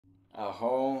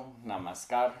Aho,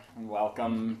 namaskar, and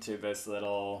welcome to this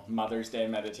little Mother's Day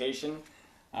meditation.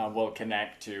 We'll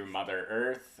connect to Mother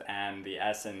Earth and the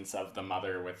essence of the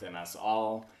mother within us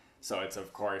all. So it's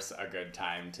of course a good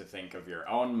time to think of your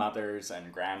own mothers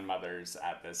and grandmothers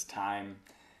at this time.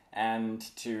 And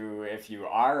to, if you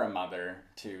are a mother,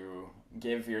 to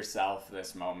give yourself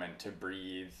this moment to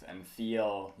breathe and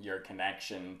feel your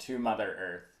connection to Mother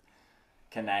Earth.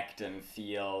 Connect and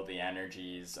feel the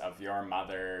energies of your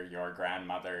mother, your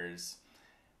grandmothers,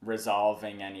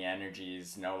 resolving any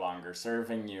energies no longer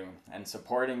serving you and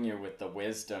supporting you with the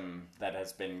wisdom that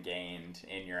has been gained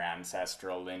in your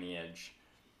ancestral lineage.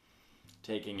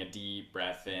 Taking a deep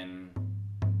breath in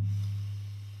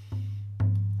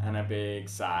and a big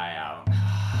sigh out.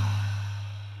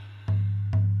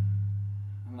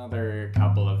 Another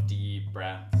couple of deep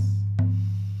breaths.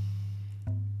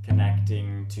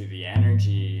 Connecting to the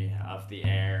energy of the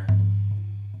air,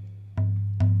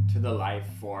 to the life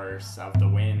force of the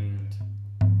wind.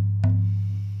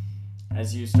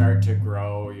 As you start to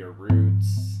grow your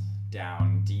roots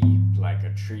down deep like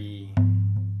a tree,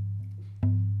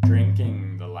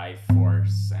 drinking the life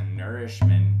force and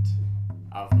nourishment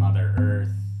of Mother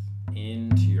Earth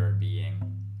into your being.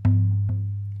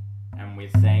 And we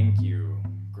thank you,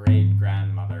 great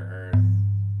grandmother Earth,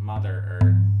 Mother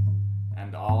Earth,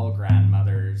 and all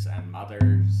grandmothers and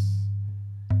mothers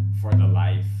for the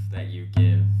life that you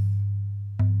give.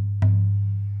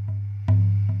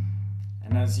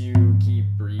 And as you keep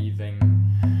breathing,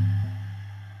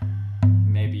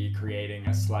 maybe creating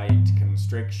a slight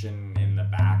constriction in the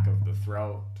back of the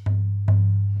throat,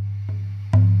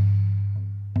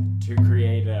 to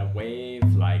create a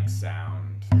wave-like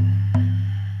sound,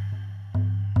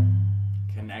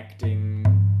 connecting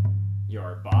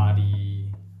your body,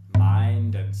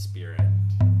 mind and spirit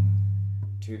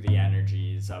to the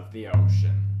energies of the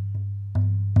ocean,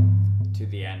 to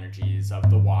the energies of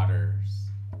the waters,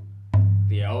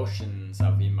 the oceans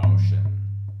of emotion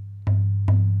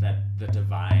that the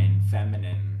divine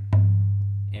feminine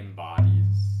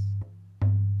embodies.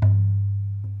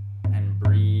 And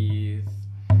breathe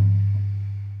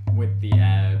with the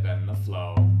ebb and the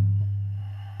flow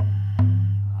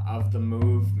of the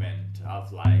movement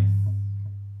of life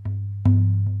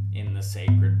in the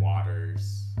sacred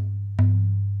waters.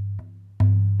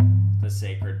 The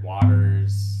sacred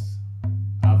waters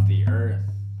of the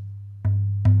earth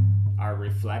are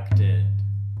reflected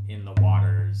in the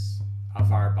waters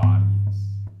of our bodies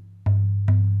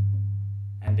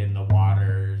and in the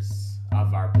waters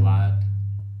of our blood.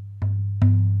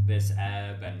 This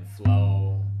ebb and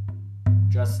flow,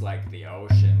 just like the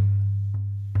ocean,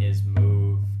 is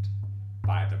moved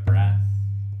by the breath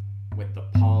with the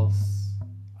pulse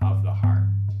of the heart.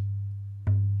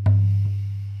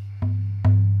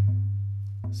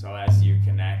 So as you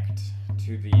connect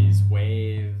to these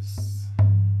waves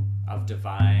of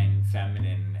divine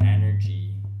feminine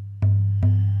energy,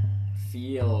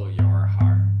 feel your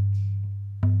heart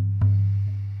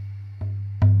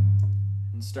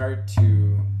and start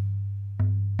to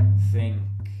think,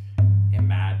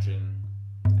 imagine,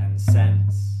 and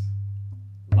sense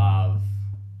love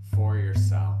for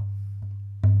yourself.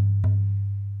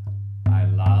 I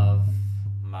love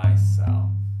myself.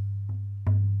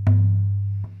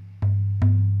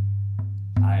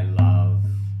 I love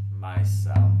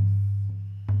myself.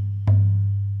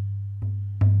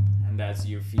 And as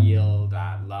you feel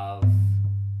that love,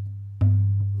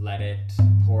 let it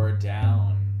pour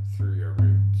down through your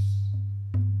roots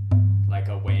like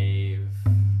a wave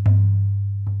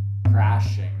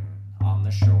crashing on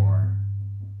the shore.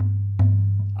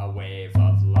 A wave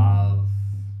of love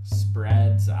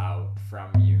spreads out from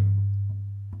you,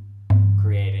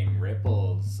 creating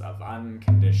ripples of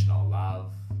unconditional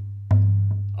love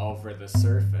over the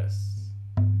surface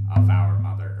of our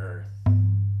Mother Earth.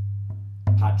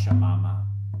 Pachamama,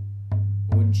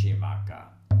 Unchimaka,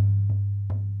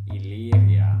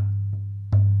 Illyria,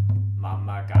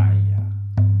 Mama Gaia.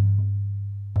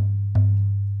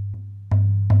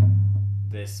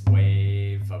 This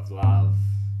wave of love,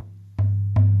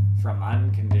 from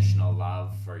unconditional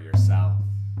love for yourself,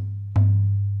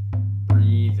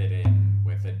 breathe it in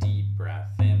with a deep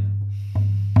breath in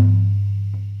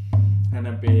and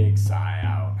a big sigh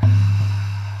out,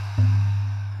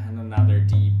 and another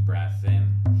deep breath in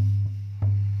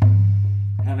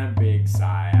and a big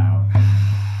sigh out,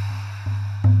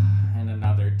 and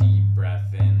another deep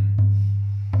breath in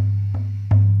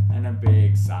and a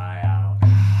big sigh out.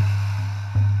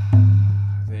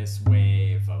 This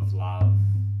wave of love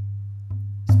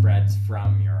spreads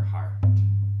from your heart.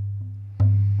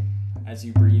 As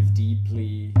you breathe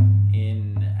deeply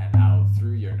in and out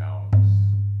through your nose,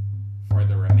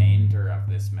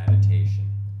 this meditation.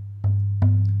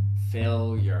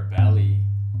 Fill your belly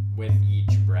with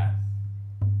each breath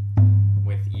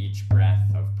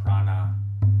of prana,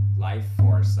 life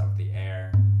force of the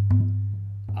air.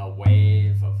 A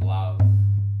wave of love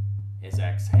is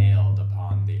exhaled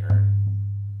upon the earth.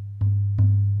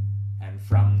 And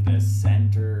from this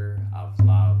center of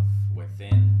love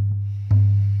within,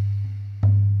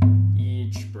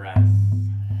 each breath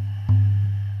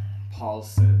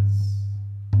pulses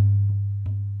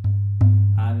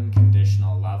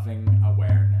unconditional loving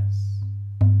awareness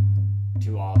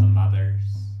to all the mothers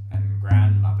and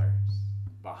grandmothers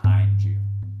behind you,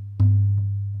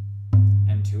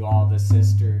 and to all the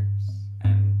sisters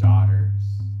and daughters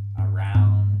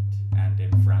around and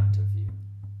in front of you.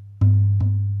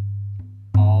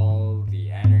 All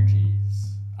the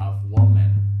energies of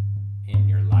woman in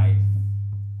your life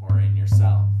or in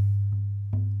yourself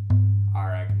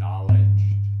are acknowledged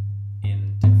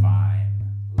in divine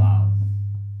love.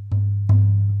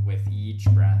 With each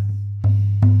breath,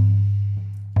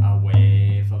 a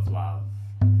wave of love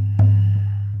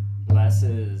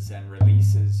blesses and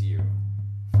releases you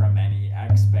from any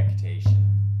expectation.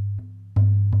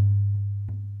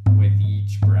 With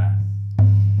each breath,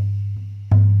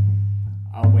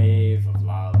 a wave of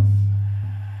love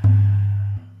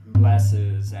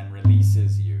blesses and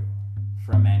releases you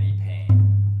from any pain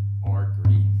or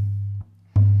grief.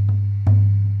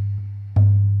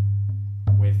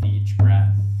 With each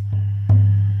breath,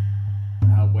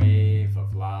 a wave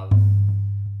of love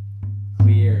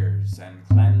clears and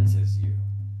cleanses you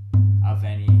of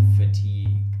any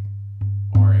fatigue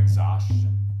or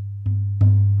exhaustion.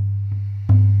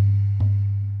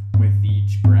 With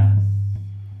each breath,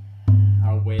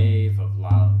 a wave of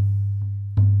love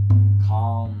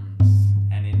calms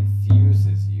and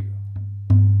infuses you,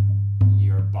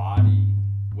 your body,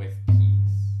 with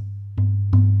peace.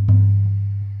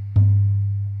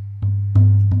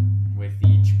 With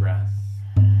each breath,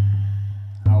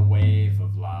 a wave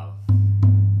of love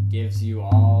gives you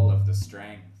all of the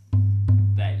strength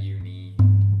that you need.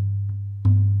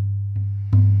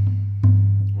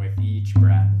 With each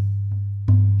breath,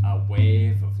 a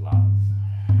wave of love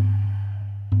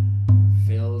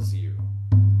fills you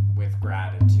with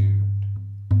gratitude.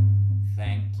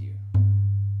 Thank you.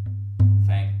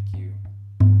 Thank you.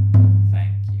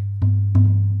 Thank you.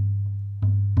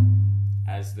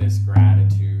 As this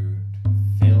gratitude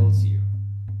fills you,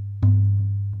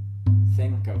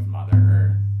 think of Mother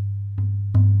Earth,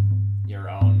 your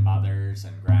own mothers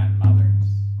and grandmothers,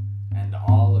 and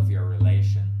all of your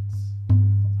relations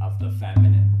of the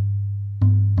feminine,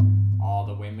 all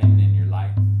the women in your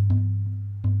life,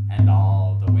 and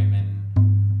all the women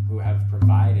who have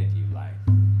provided you life.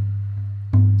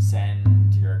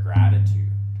 Send your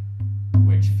gratitude,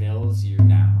 which fills you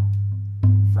now,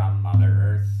 from Mother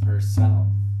Earth herself.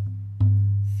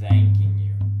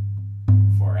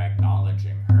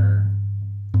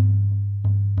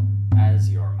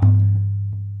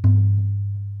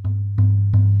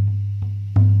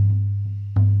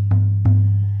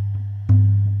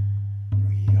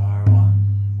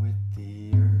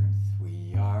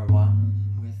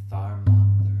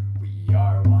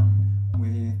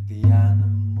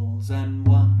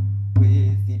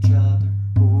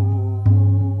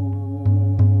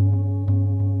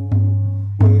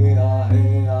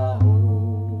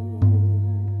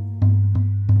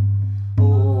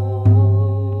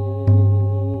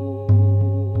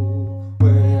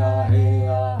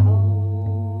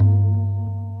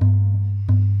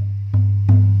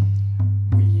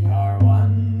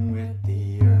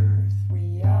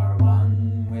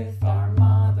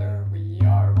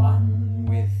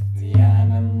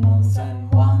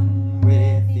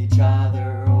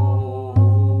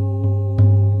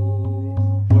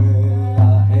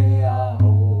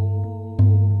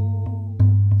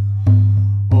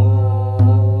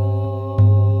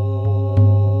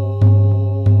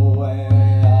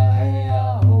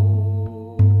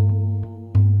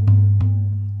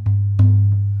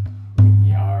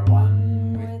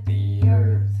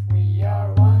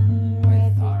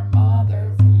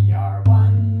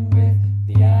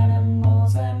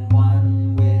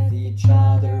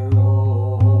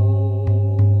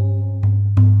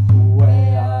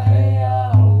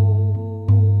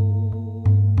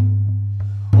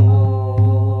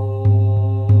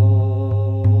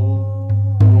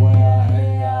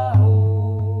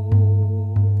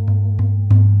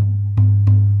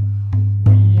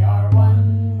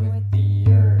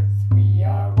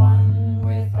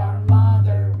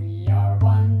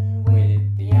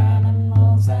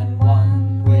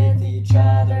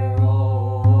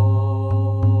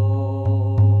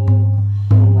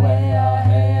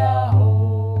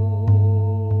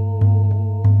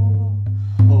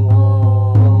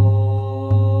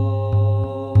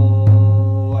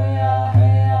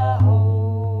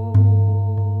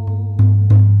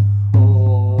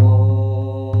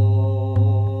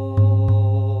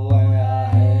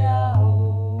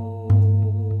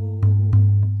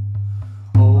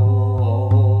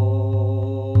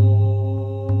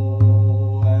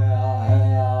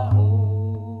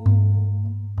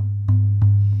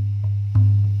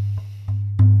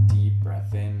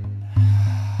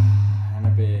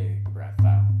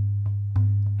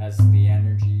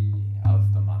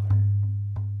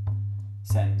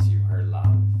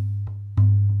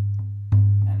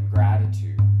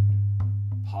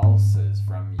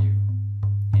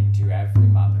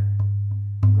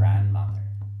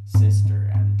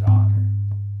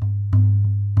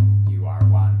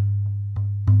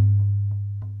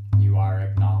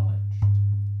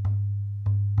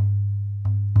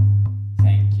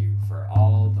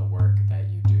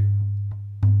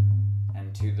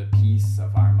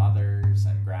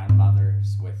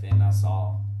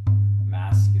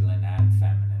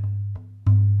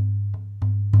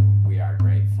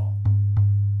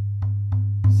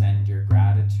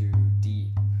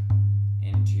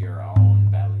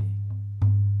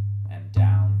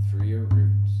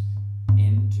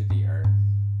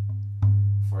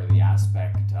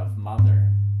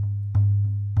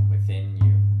 within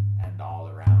you and all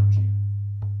around you.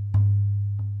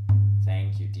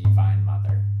 Thank you, Divine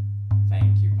Mother.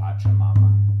 Thank you, Pachamama.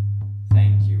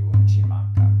 Thank you,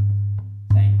 Unchimaka.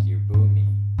 Thank you, Bhumi,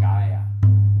 Gaia,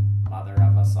 Mother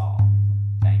of us all.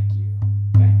 Thank you,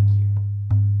 thank you,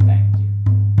 thank you.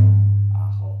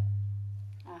 Aho.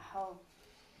 Aho.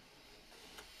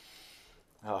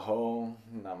 Aho,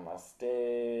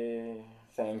 namaste.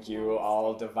 Thank you,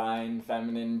 all divine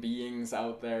feminine beings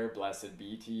out there. Blessed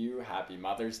be to you. Happy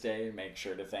Mother's Day. Make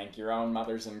sure to thank your own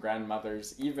mothers and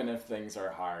grandmothers, even if things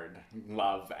are hard.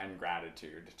 Love and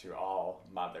gratitude to all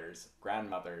mothers,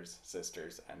 grandmothers,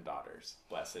 sisters, and daughters.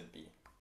 Blessed be.